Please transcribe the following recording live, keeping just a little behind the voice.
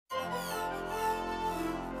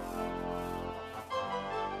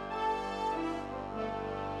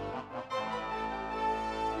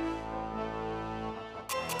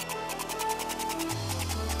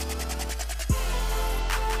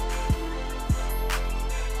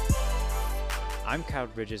I'm Kyle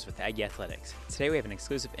Bridges with Aggie Athletics. Today we have an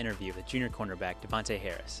exclusive interview with junior cornerback Devontae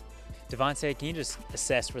Harris. Devontae, can you just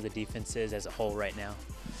assess where the defense is as a whole right now?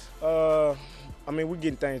 We're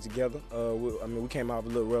getting things together. We came out of a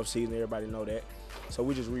little rough season. Everybody know that. So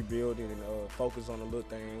we just rebuilding and focus on the little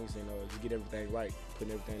things and just get everything right,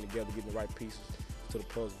 putting everything together, getting the right pieces to the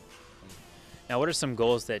puzzle. Now, what are some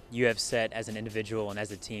goals that you have set as an individual and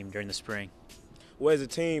as a team during the spring? Well, as a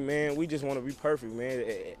team, man, we just want to be perfect, man,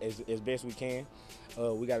 as best we can.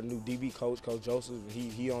 We got a new DB coach, Coach Joseph.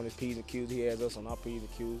 He on his P's and Q's. He has us on our P's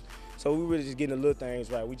and Q's. So we really just getting the little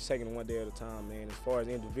things right. We just taking it one day at a time, man. As far as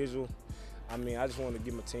individual, I just want to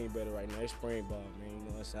get my team better right now. It's spring ball, man.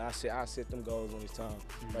 You know, I set them goals on this time.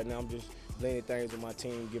 Right now, I'm just laying things with my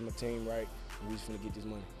team, getting my team right, and we just finna get this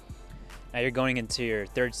money. Now you're going into your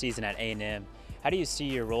third season at A&M. How do you see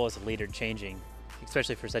your role as a leader changing,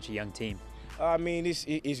 especially for such a young team?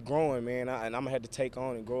 It's growing, man, and I'm gonna have to take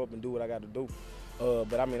on and grow up and do what I got to do.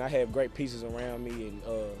 But I have great pieces around me and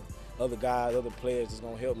other guys, other players that's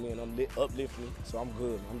gonna help me and uplift me. So I'm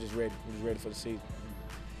good. I'm just ready. I'm just ready for the season.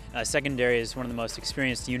 Secondary is one of the most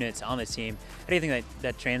experienced units on the team. How do you think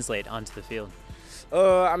that translates onto the field?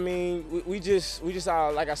 We just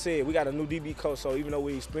like I said, we got a new DB coach. So even though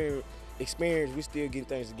we experienced, we still getting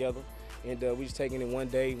things together, and we just taking it one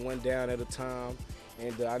day, one down at a time.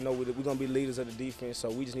 And I know we're going to be leaders of the defense, so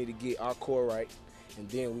we just need to get our core right, and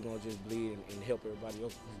then we're going to just bleed and help everybody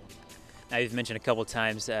else. Now, you've mentioned a couple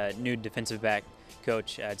times new defensive back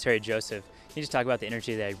coach, Terry Joseph. Can you just talk about the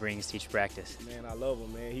energy that he brings to each practice? Man, I love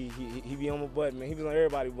him, man. He be on my butt, man. He be on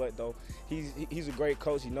everybody's butt, though. He's a great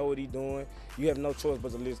coach. He know what he's doing. You have no choice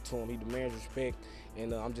but to listen to him. He demands respect,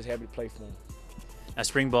 and I'm just happy to play for him. Now,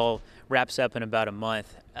 spring ball wraps up in about a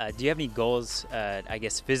month. Do you have any goals,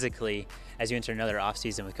 physically, as you enter another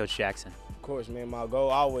offseason with Coach Jackson? Of course, man. My goal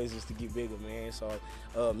always is to get bigger, man. So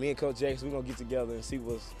me and Coach Jackson, we're going to get together and see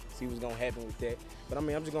what's going to happen with that. But, I'm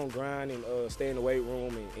just going to grind and stay in the weight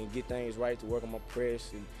room and get things right to work on my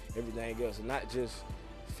press and everything else. And not just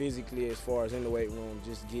physically as far as in the weight room,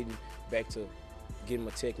 just getting back to getting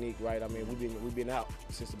my technique right. We've been out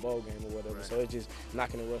since the bowl game or whatever. Right. So it's just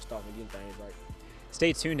knocking the rust off and getting things right.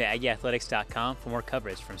 Stay tuned to AggieAthletics.com for more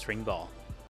coverage from spring ball.